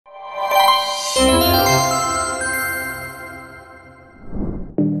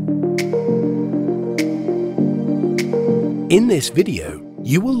In this video,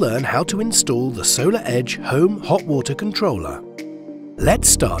 you will learn how to install the SolarEdge Home Hot Water Controller. Let's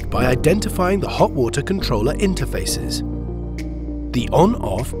start by identifying the hot water controller interfaces. The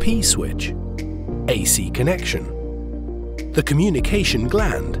on-off P switch, AC connection, the communication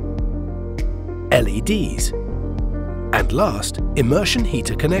gland, LEDs, and last, immersion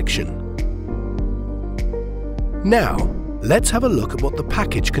heater connection. Now, let's have a look at what the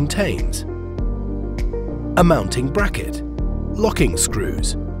package contains. A mounting bracket, locking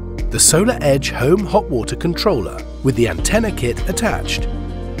screws, the SolarEdge Home Hot Water Controller with the antenna kit attached,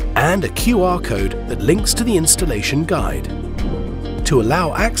 and a QR code that links to the installation guide. To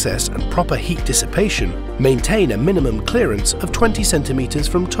allow access and proper heat dissipation, maintain a minimum clearance of 20 cm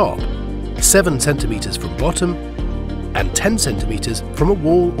from top, 7 cm from bottom, and 10 cm from a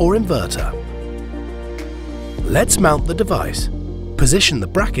wall or inverter. Let's mount the device. Position the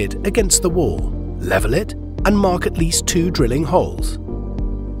bracket against the wall, level it, and mark at least 2 drilling holes.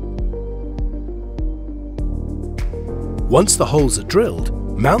 Once the holes are drilled,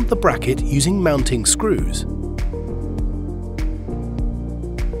 mount the bracket using mounting screws.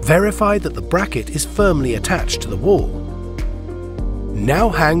 Verify that the bracket is firmly attached to the wall. Now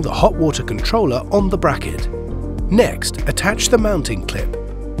hang the hot water controller on the bracket. Next, attach the mounting clip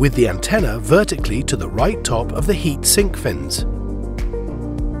with the antenna vertically to the right top of the heat sink fins.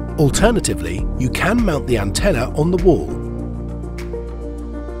 Alternatively, you can mount the antenna on the wall.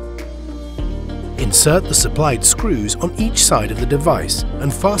 Insert the supplied screws on each side of the device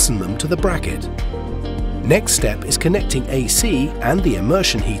and fasten them to the bracket. Next step is connecting AC and the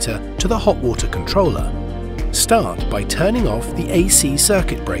immersion heater to the hot water controller. Start by turning off the AC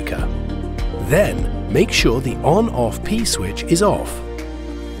circuit breaker. Then, make sure the on-off P switch is off.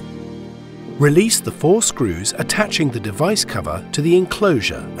 Release the 4 screws attaching the device cover to the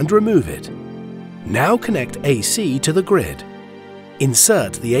enclosure and remove it. Now connect AC to the grid.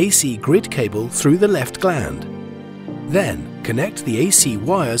 Insert the AC grid cable through the left gland. Then connect the AC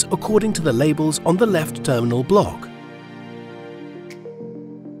wires according to the labels on the left terminal block.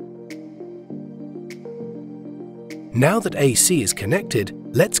 Now that AC is connected,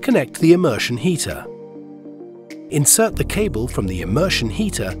 let's connect the immersion heater. Insert the cable from the immersion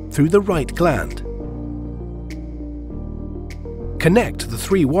heater through the right gland. Connect the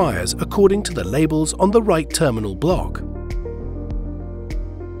 3 wires according to the labels on the right terminal block.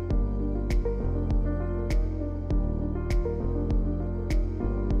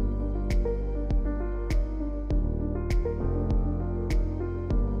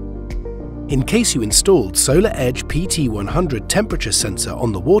 In case you installed SolarEdge PT100 temperature sensor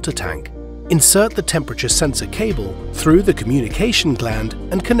on the water tank, insert the temperature sensor cable through the communication gland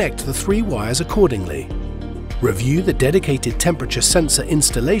and connect the 3 wires accordingly. Review the dedicated temperature sensor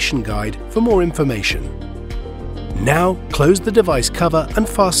installation guide for more information. Now close the device cover and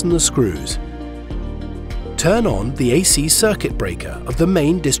fasten the screws. Turn on the AC circuit breaker of the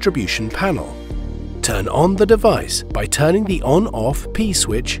main distribution panel. Turn on the device by turning the on-off P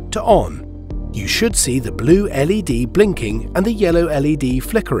switch to on. You should see the blue LED blinking and the yellow LED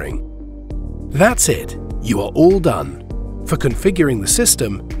flickering. That's it, you are all done. For configuring the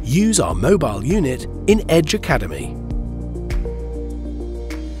system, use our mobile unit in Edge Academy.